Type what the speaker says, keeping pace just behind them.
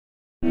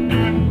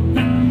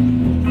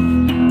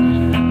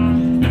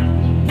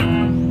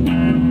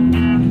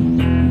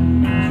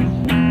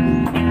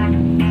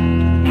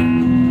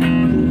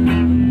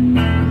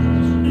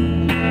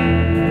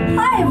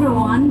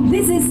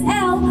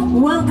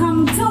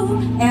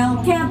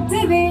LCAT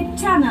TV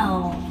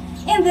channel.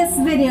 In this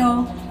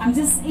video, I'm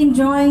just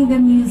enjoying the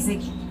music,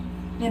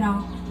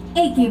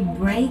 achy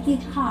breaky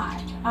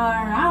heart.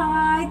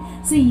 Alright,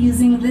 so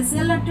using this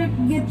electric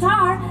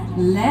guitar,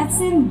 let's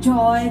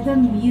enjoy the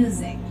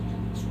music.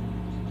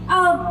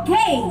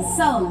 Okay,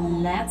 so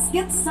let's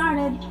get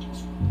started.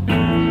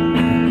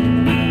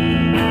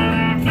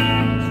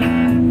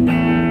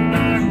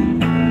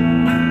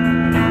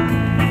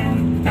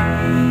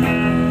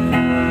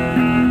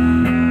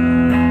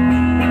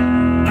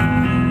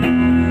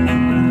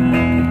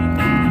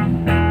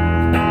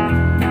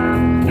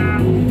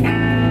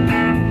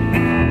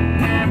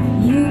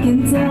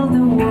 Tell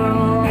the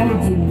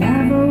world you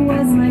never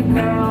was my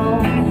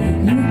girl.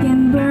 You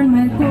can burn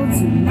my clothes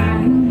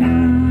tonight,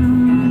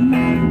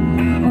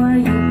 or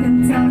you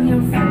can tell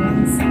your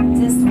friends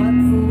just what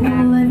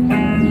fool I've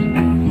been,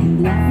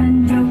 and laugh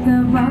and joke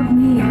about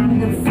me on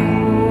the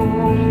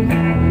phone.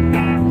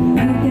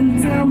 You can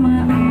tell my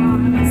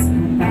arms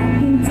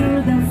back into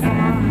the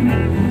farm.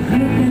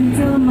 You can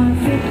tell my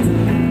feet to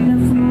the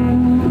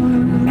floor,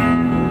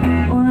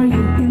 or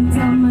you can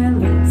tell my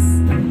lips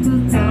to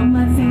tell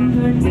my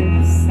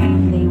fingertips.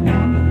 They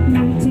won't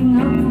reaching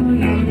out for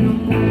you no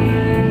more.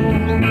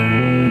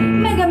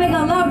 Mega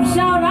love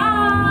shout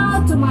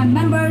out to my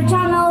member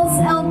channels,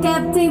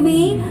 LCAT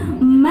TV,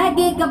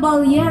 Maggie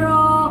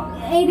Caballero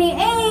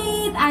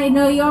 88. I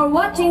know you're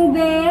watching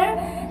there.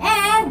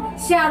 And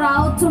shout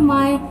out to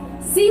my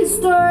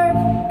sister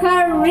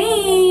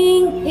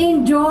Karing.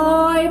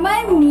 Enjoy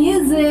my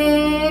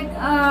music.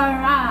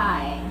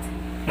 Alright.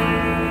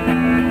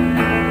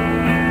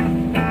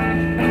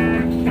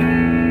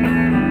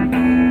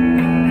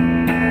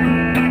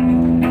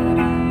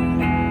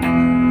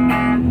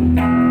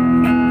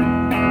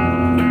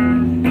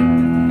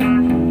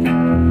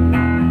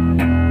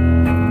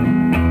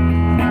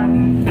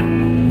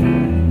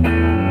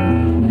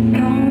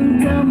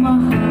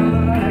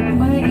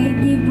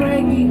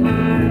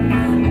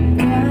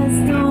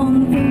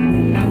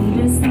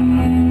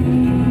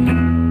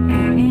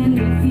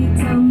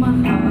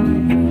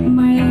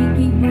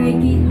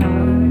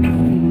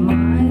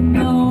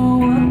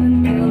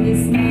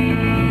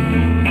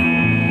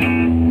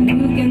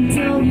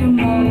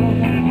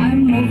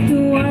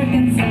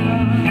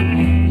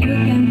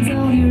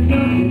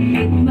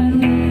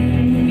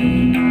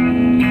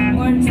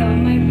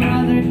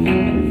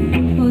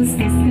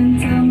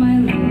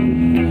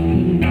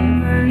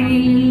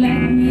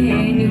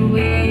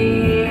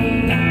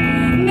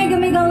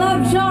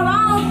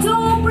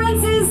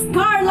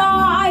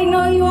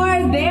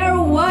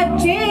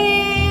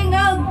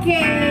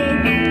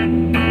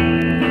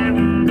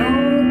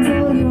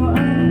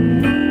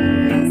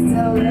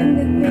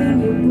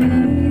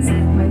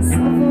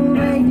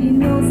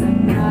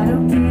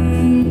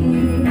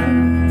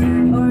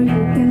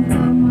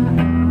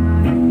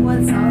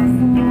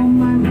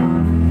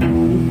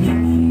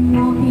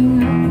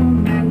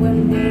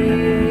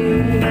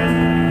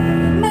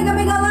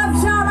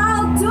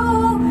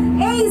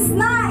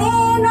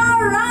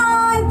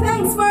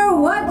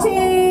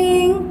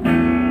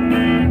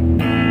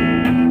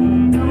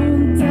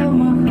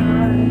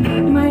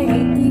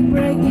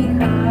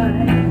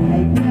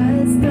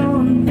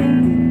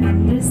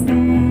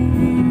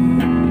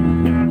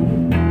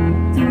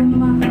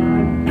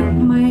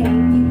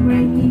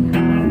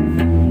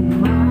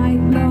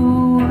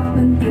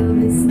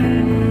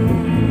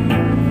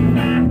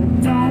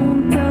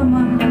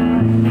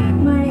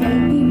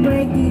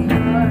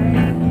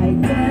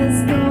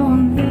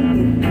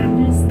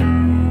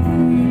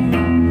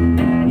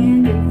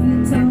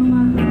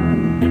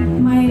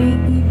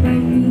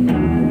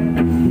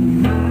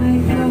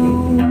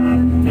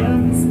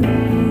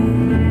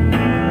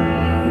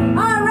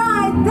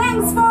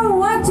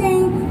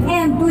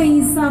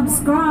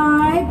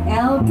 Subscribe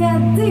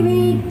LCAT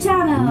TV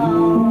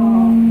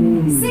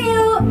channel. See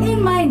you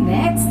in my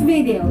next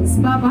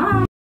videos. Bye bye.